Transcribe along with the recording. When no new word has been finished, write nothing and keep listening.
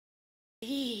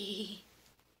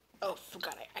Oh,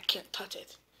 forgot I can't touch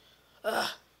it.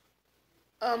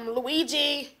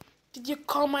 Luigi, did you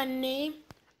call my name?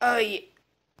 Yeah.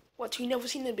 What, you never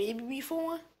seen a baby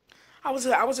before? I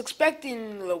was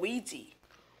expecting Luigi.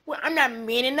 Well, I'm not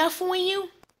man enough for you?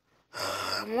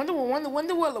 I wonder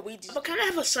where Luigi. But can I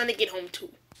have a son to get home to?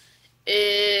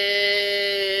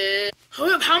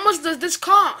 Hold up, how much does this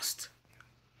cost?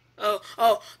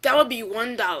 Oh, that would be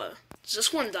 $1.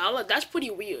 Just $1? That's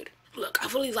pretty weird. Look, I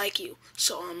really like you,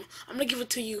 so I'm gonna give it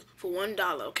to you for $1,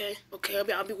 okay? Okay,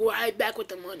 I'll be right back with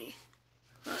the money.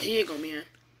 Here you go, man.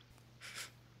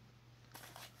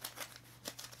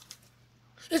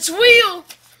 It's real!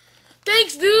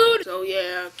 Thanks, dude! So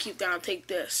yeah, keep down, take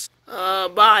this.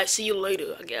 Bye, see you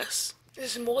later, I guess.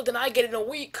 This is more than I get in a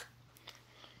week.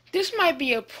 This might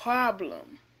be a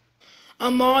problem.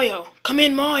 Mario. Come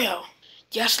in, Mario.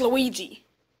 Yes, Luigi.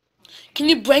 Can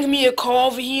you bring me a car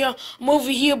over here? I'm over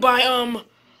here by,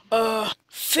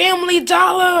 Family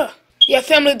Dollar. Yeah,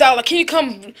 Family Dollar. Can you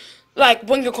come, like,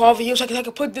 bring your car over here so I can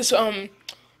put this,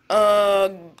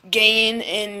 gain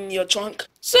in your trunk?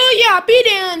 So, yeah, I'll be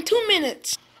there in 2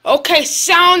 minutes. Okay,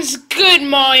 sounds good,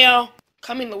 Mario.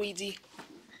 Come in, Luigi.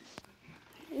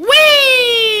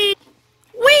 Whee!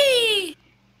 Whee!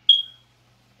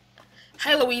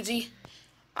 Hi, Luigi.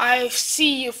 I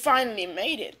see you finally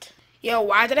made it. Yo,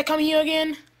 why did I come here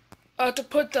again? To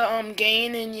put the,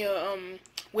 gain in your,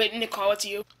 wait in the car with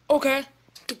you. Okay.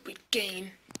 Stupid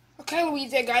gain. Okay,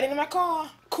 Luigi, I got it in my car.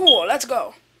 Cool, let's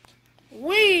go.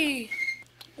 Wee!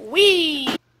 Wee!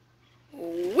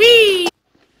 Wee!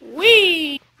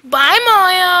 Wee! Bye,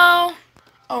 Mario!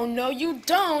 Oh, no, you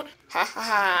don't. Ha ha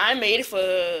ha, I made it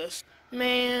first.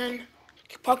 Man.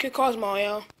 Park your cars,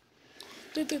 Mario.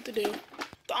 Do.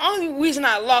 The only reason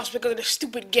I lost because of the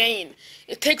stupid gain.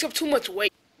 It takes up too much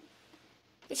weight.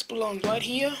 This belongs right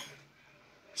here.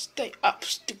 Stay up,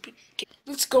 stupid game.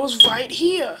 This goes right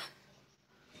here.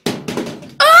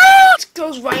 Ah! This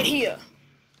goes right here.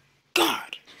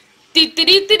 God.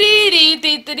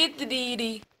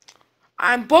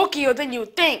 I'm bulkier than you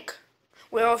think.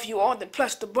 Well, if you are, then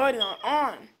press the button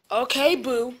on. Okay,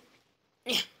 boo.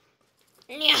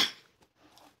 Yeah.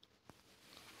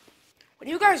 What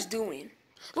are you guys doing?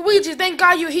 Luigi, thank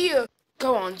God you're here.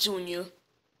 Go on, Junior.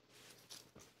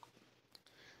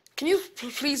 Can you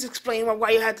please explain why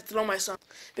you had to throw my son?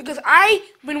 Because I've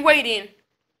been waiting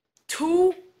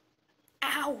 2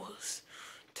 hours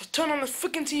to turn on the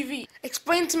freaking TV.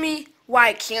 Explain to me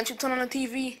why can't you turn on the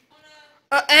TV?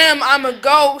 I'm a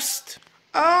ghost.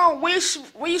 Oh,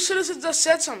 well, you should have just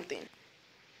said something.